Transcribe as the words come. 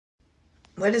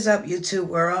What is up, YouTube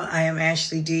world? I am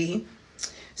Ashley D.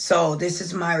 So this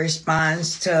is my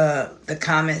response to the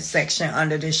comment section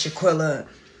under the SHANQUELLA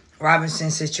Robinson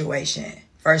situation.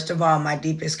 First of all, my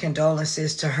deepest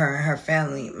condolences to her and her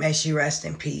family. May she rest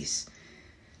in peace.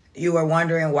 You were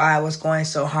wondering why I was going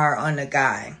so hard on the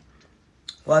guy.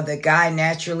 Well, the guy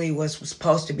naturally was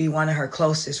supposed to be one of her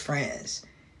closest friends.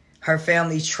 Her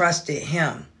family trusted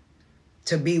him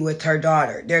to be with their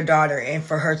daughter, and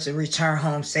for her to return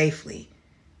home safely.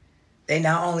 They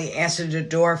not only answered the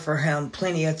door for him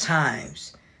plenty of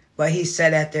times, but he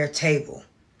sat at their table.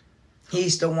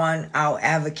 He's the one out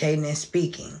advocating and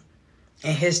speaking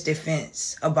in his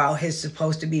defense about his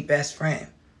supposed to be best friend,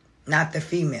 not the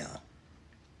female.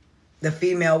 The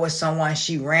female was someone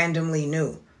she randomly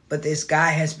knew, but this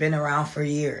guy has been around for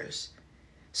years.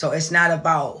 So it's not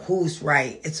about who's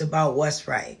right, it's about what's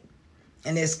right.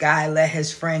 And this guy let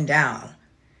his friend down,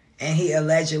 and he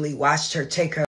allegedly watched her take her